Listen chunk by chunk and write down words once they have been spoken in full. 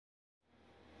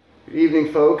Good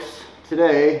evening, folks.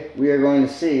 Today we are going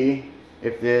to see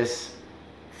if this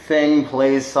thing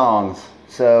plays songs.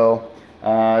 So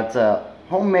it's a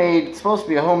homemade, it's supposed to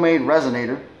be a homemade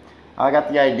resonator. I got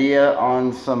the idea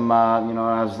on some,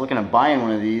 I was looking at buying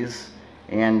one of these,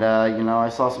 and I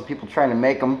saw some people trying to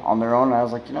make them on their own, and I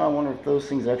was like, I wonder if those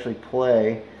things actually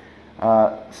play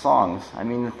songs. I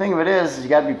mean, the thing of it is you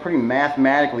got to be pretty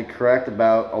mathematically correct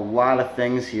about a lot of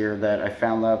things here that I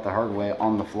found out the hard way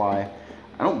on the fly.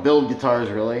 I don't build guitars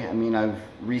really. I mean, I've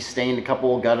restained a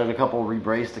couple, gutted a couple,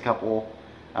 rebraced a couple,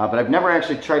 but I've never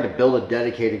actually tried to build a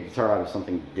dedicated guitar out of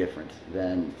something different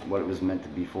than what it was meant to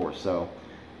be for. So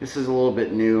this is a little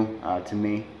bit new to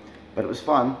me, but it was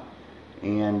fun,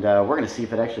 and we're going to see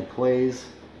if it actually plays.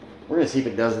 We're going to see if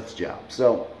it does its job.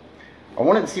 So I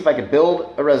wanted to see if I could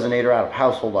build a resonator out of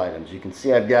household items. You can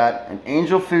see I've got an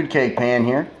Angel food cake pan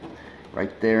here,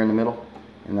 right there in the middle.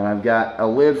 And then I've got a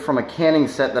lid from a canning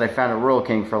set that I found at Rural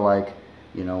King for like,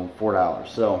 $4.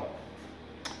 So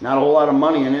not a whole lot of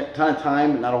money in it, ton of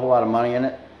time, but not a whole lot of money in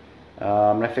it.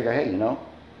 And I figure, hey,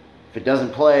 if it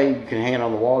doesn't play, you can hang it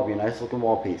on the wall. It'd be a nice looking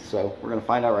wall piece. So we're gonna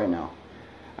find out right now.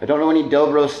 I don't know any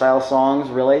dobro style songs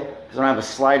really, because I don't have a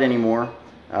slide anymore.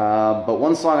 But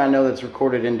one song I know that's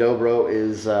recorded in dobro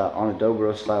is on a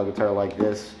dobro style guitar like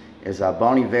this. Is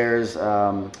Bon Iver's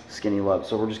Skinny Love.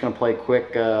 So we're just going to play a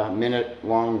quick minute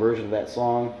long version of that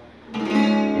song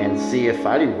and see if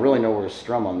I didn't really know where to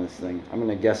strum on this thing. I'm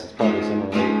going to guess it's probably somewhere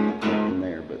right in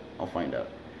there, but I'll find out.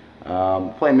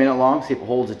 Play a minute long, see if it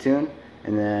holds a tune,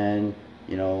 and then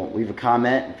leave a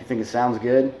comment if you think it sounds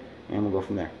good, and we'll go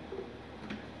from there.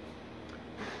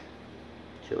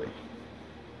 Chili.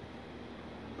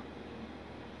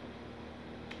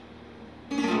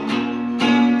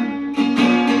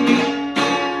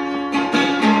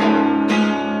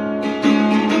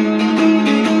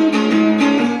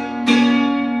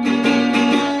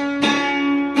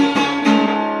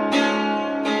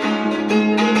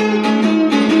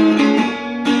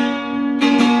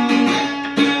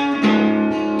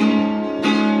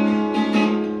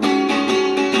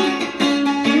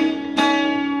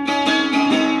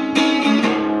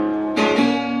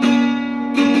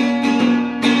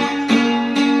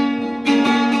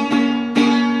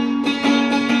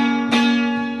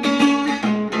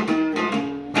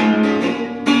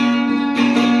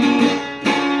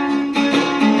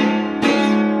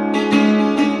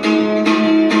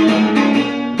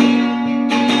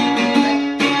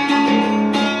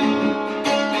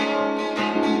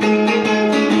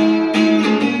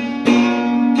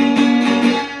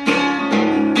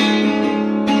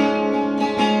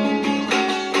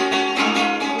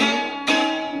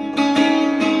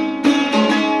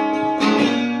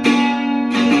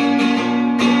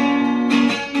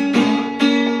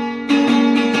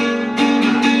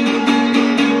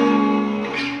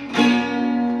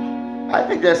 I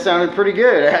think that sounded pretty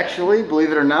good, actually,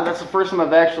 believe it or not. That's the first time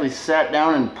I've actually sat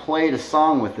down and played a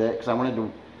song with it, because I wanted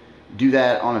to do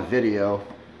that on a video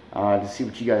to see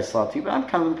what you guys thought too, but I'm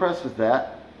kind of impressed with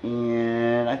that,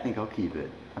 and I think I'll keep it.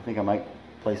 I think I might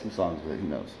play some songs with it, who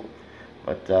knows.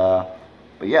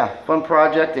 But yeah, fun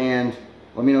project, and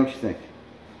let me know what you think.